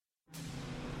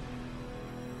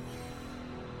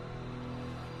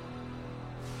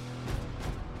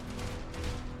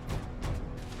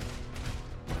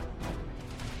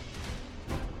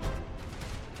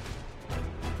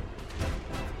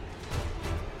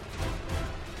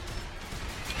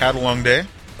Had a long day?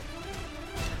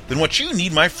 Then what you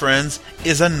need, my friends,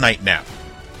 is a night nap.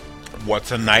 What's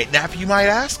a night nap, you might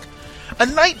ask? A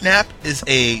night nap is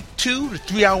a 2 to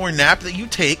 3 hour nap that you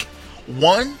take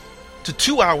 1 to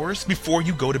 2 hours before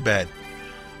you go to bed.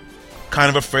 Kind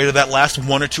of afraid of that last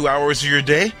 1 or 2 hours of your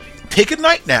day? Take a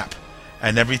night nap,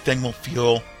 and everything will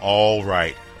feel all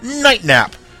right. Night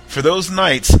nap for those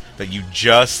nights that you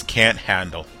just can't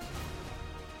handle.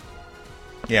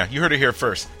 Yeah, you heard it here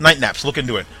first. Night naps, look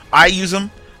into it. I use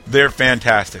them. They're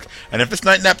fantastic. And if this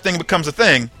night nap thing becomes a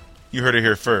thing, you heard it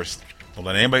here first. Don't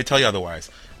let anybody tell you otherwise.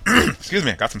 Excuse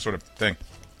me, I got some sort of thing.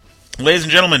 Ladies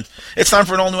and gentlemen, it's time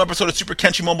for an all-new episode of Super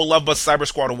Kenshi Mobile Love Bus Cyber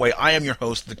Squad Away. I am your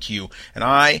host, The Q, and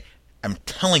I am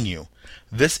telling you,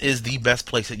 this is the best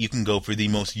place that you can go for the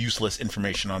most useless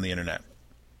information on the internet.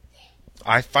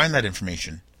 I find that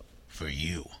information for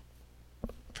you.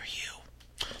 For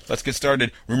you. Let's get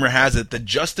started. Rumor has it that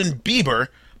Justin Bieber,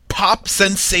 pop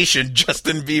sensation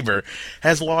Justin Bieber,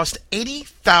 has lost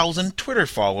 80,000 Twitter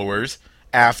followers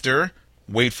after,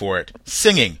 wait for it,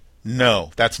 singing.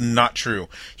 No, that's not true.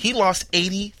 He lost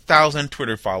 80,000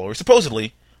 Twitter followers.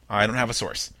 Supposedly, I don't have a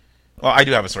source. Well, I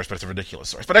do have a source, but it's a ridiculous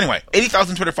source. But anyway,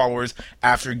 80,000 Twitter followers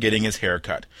after getting his hair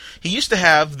cut. He used to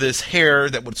have this hair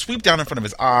that would sweep down in front of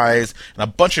his eyes, and a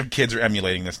bunch of kids are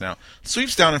emulating this now.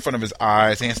 Sweeps down in front of his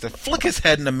eyes, and he has to flick his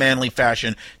head in a manly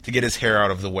fashion to get his hair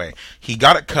out of the way. He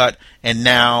got it cut, and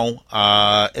now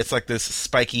it's like this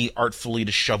spiky, artfully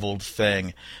disheveled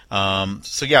thing.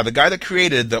 So yeah, the guy that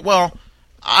created the, well,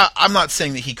 I'm not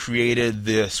saying that he created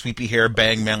the sweepy hair,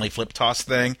 bang, manly flip toss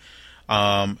thing.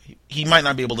 He might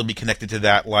not be able to be connected to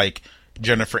that like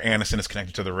Jennifer Aniston is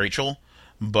connected to the Rachel,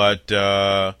 but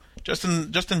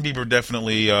Justin Bieber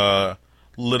definitely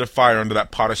lit a fire under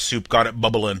that pot of soup, got it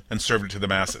bubbling, and served it to the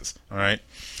masses. All right.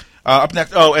 Up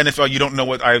next, and if you don't know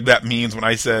what that means when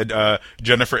I said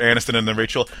Jennifer Aniston and the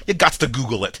Rachel, you got to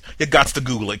Google it. You got to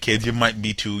Google it, kids. You might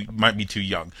be too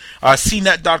young.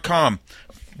 CNET.com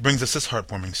brings us this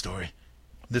heartwarming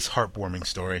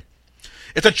story.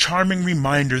 It's a charming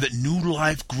reminder that new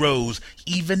life grows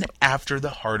even after the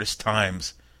hardest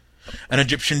times. An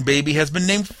Egyptian baby has been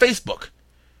named Facebook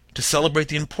to celebrate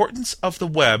the importance of the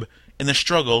web in the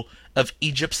struggle of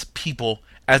Egypt's people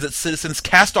as its citizens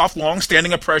cast off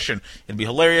long-standing oppression. It'd be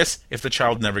hilarious if the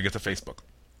child never gets a Facebook.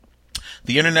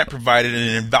 The internet provided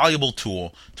an invaluable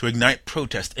tool to ignite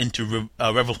protest into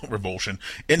revolution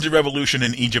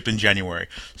in Egypt in January.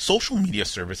 Social media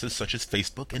services such as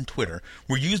Facebook and Twitter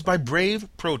were used by brave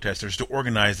protesters to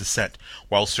organize dissent,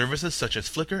 while services such as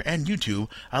Flickr and YouTube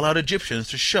allowed Egyptians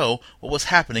to show what was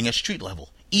happening at street level,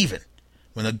 even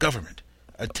when the government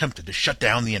attempted to shut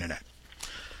down the internet.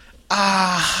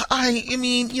 I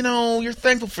mean, you're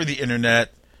thankful for the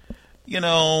internet,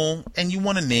 and you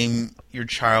want to name your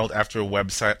child after a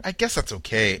website. I guess that's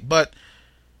okay. But,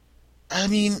 I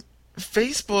mean,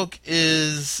 Facebook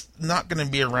is not going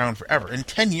to be around forever. In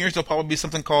 10 years, there'll probably be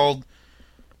something called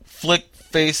Flick,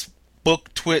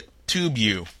 Facebook, Twit, Tube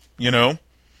You,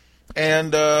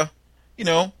 And,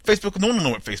 Facebook, no one will know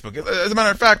what Facebook is. As a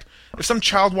matter of fact, if some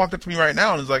child walked up to me right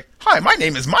now and was like, "Hi, my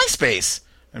name is MySpace,"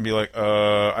 I'd be like,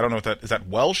 I don't know what that is. That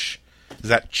Welsh? Is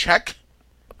that Czech?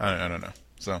 I don't know.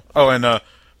 So, and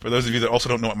for those of you that also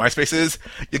don't know what MySpace is,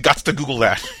 you got to Google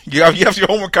that. You have your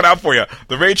homework cut out for you.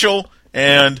 The Rachel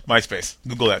and MySpace.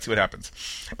 Google that. See what happens.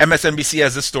 MSNBC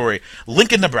has this story.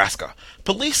 Lincoln, Nebraska.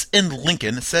 Police in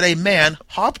Lincoln said a man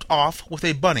hopped off with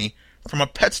a bunny from a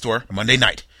pet store Monday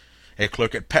night. A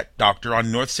clerk at Pet Doctor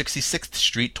on North 66th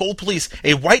Street told police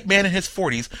a white man in his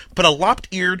 40s put a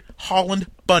lop-eared Holland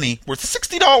bunny worth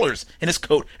 $60 in his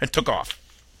coat and took off.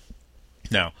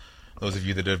 Now, those of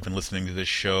you that have been listening to this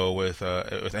show with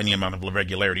any amount of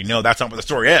regularity know that's not where the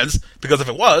story ends, because if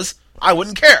it was, I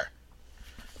wouldn't care.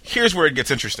 Here's where it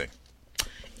gets interesting.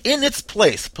 In its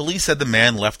place, police said the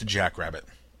man left a jackrabbit.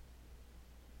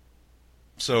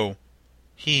 So,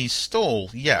 he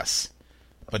stole, yes,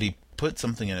 but he put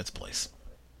something in its place.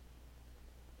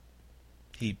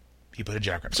 He put a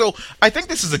jackrabbit. So, I think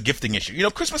this is a gifting issue.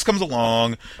 Christmas comes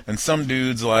along, and some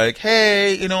dude's like,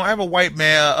 hey, I have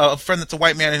a friend that's a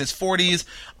white man in his 40s.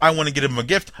 I want to get him a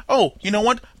gift. Oh, you know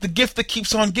what? The gift that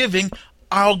keeps on giving,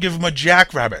 I'll give him a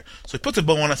jackrabbit. So he puts a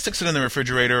bow on it, sticks it in the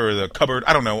refrigerator or the cupboard.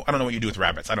 I don't know what you do with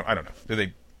rabbits. I don't know. Do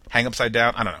they hang upside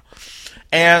down? I don't know.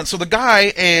 And so the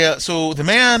guy, so the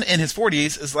man in his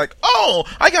 40s is like, oh,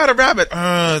 I got a rabbit.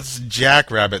 It's a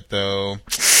jackrabbit, though.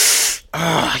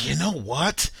 You know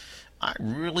what? I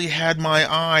really had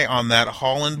my eye on that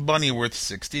Holland bunny worth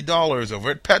 $60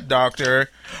 over at Pet Doctor.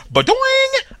 But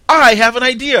doing, I have an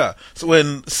idea. So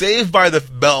in Saved by the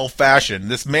Bell fashion,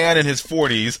 this man in his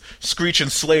 40s, Screech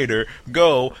and Slater,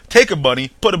 go take a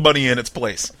bunny, put a bunny in its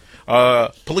place.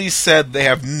 Police said they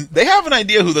have an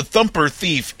idea who the thumper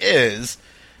thief is,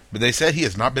 but they said he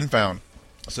has not been found.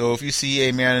 So if you see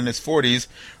a man in his 40s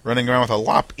running around with a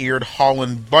lop-eared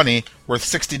Holland bunny worth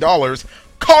 $60,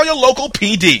 call your local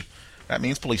PD. That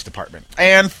means police department.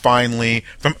 And finally,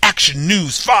 from Action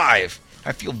News 5.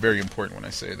 I feel very important when I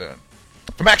say that.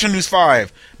 From Action News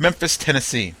 5, Memphis,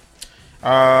 Tennessee.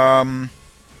 A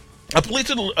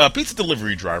pizza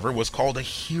delivery driver was called a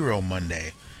hero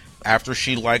Monday after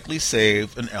she likely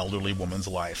saved an elderly woman's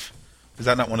life. Is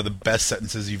that not one of the best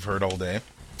sentences you've heard all day?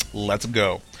 Let's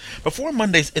go. Before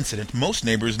Monday's incident, most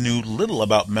neighbors knew little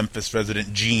about Memphis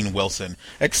resident Jean Wilson,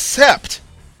 except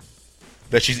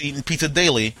that she's eaten pizza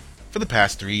daily for the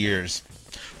past 3 years.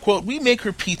 Quote, we make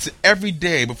her pizza every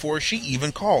day before she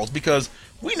even calls because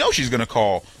we know she's going to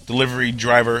call, delivery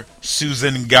driver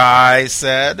Susan Guy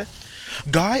said.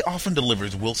 Guy often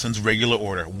delivers Wilson's regular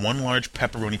order, one large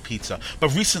pepperoni pizza,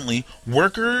 but recently,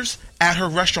 workers at her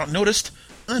restaurant noticed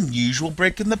unusual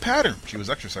break in the pattern. She was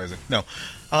exercising. No.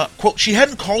 Quote, she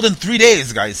hadn't called in 3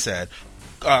 days, Guy said.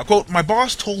 Quote, my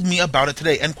boss told me about it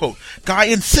today, end quote. Guy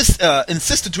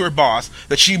insisted to her boss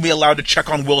that she be allowed to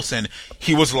check on Wilson.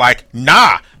 He was like,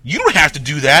 nah, you don't have to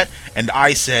do that. And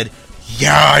I said,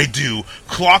 yeah, I do.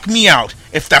 Clock me out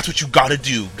if that's what you gotta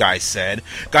do, Guy said.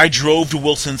 Guy drove to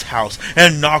Wilson's house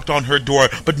and knocked on her door,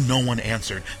 but no one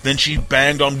answered. Then she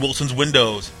banged on Wilson's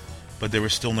windows, but there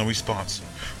was still no response.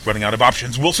 Running out of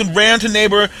options, Wilson ran to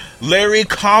neighbor Larry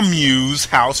Comue's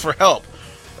house for help.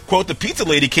 Quote, the pizza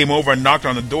lady came over and knocked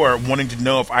on the door, wanting to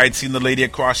know if I had seen the lady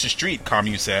across the street,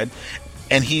 Comue said.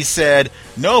 And he said,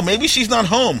 no, maybe she's not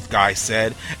home, Guy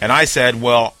said. And I said,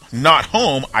 well, not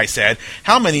home, I said.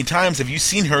 How many times have you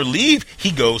seen her leave?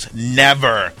 He goes,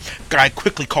 never. Guy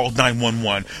quickly called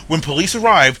 911. When police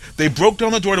arrived, they broke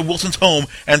down the door to Wilson's home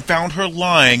and found her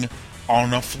lying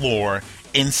on the floor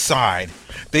inside.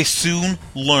 They soon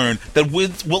learned that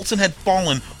Wilson had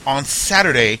fallen on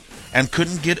Saturday and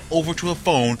couldn't get over to a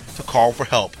phone to call for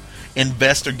help.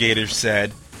 Investigators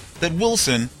said that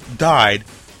Wilson died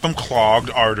from clogged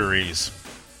arteries.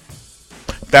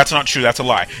 That's not true, that's a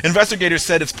lie. Investigators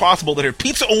said it's possible that her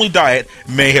pizza-only diet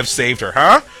may have saved her,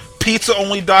 huh?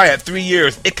 Pizza-only diet, 3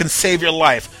 years, it can save your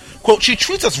life. Quote, she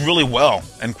treats us really well,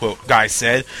 end quote, Guy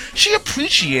said. She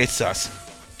appreciates us.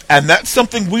 And that's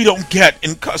something we don't get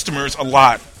in customers a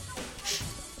lot.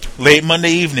 Late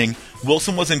Monday evening,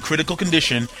 Wilson was in critical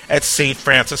condition at St.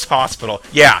 Francis Hospital.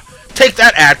 Yeah, take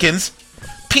that, Atkins.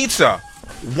 Pizza,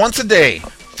 once a day,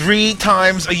 3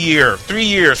 times a year. 3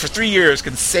 years, for 3 years,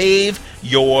 can save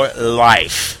your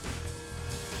life.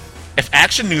 If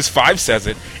Action News 5 says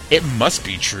it, it must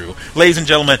be true. Ladies and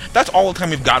gentlemen, that's all the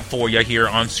time we've got for you here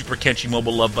on Super Kenshi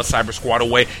Mobile Love Bus Cyber Squad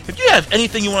Away. If you have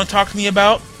anything you want to talk to me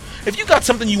about, if you got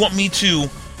something you want me to,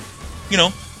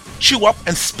 chew up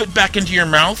and spit back into your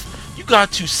mouth, you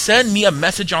got to send me a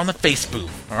message on the Facebook,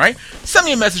 alright? Send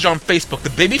me a message on Facebook, the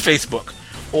baby Facebook,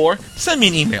 or send me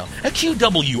an email at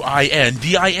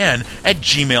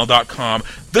QWINDIN@gmail.com.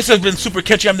 This has been Super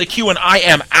Kenshi, I'm the Q, and I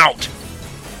am out.